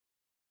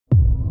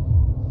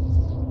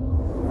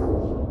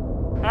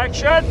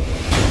Action!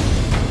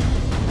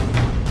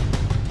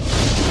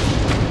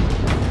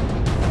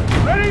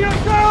 Ready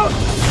yourself!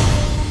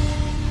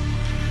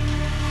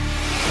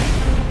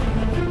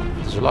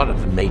 There's a lot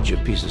of major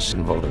pieces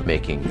involved in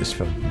making this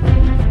film.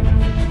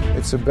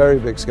 It's a very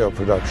big scale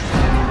production.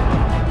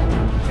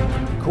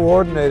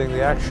 Coordinating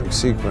the action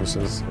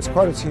sequences, it's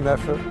quite a team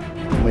effort.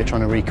 We're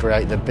trying to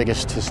recreate the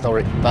biggest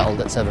historic battle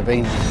that's ever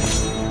been.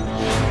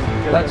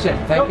 That's it,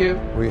 thank you.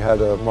 We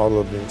had a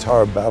model of the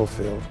entire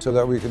battlefield so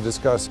that we could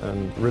discuss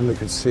and really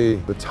could see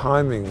the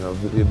timing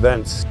of the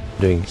events.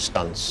 Doing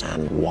stunts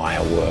and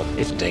wire work,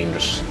 it's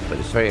dangerous, but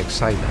it's very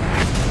exciting.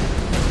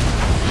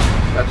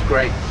 That's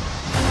great.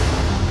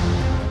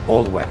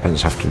 All the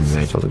weapons have to be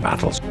made for the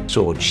battles.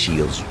 Swords,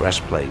 shields,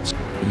 breastplates.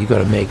 You got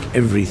to make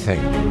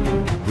everything.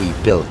 We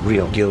built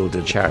real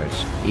gilded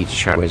chariots. Each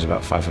chariot weighs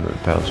about 500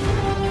 pounds.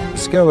 The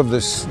scale of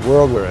this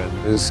world we're in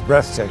is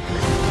breathtaking.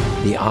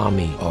 The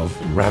army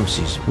of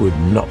Ramses would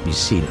not be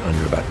seen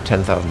under about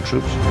 10,000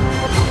 troops,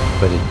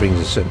 but it brings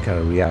a certain kind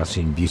of reality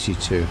and beauty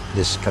to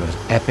this kind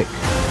of epic.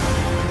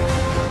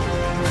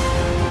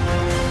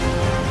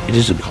 It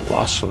is a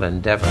colossal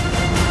endeavor.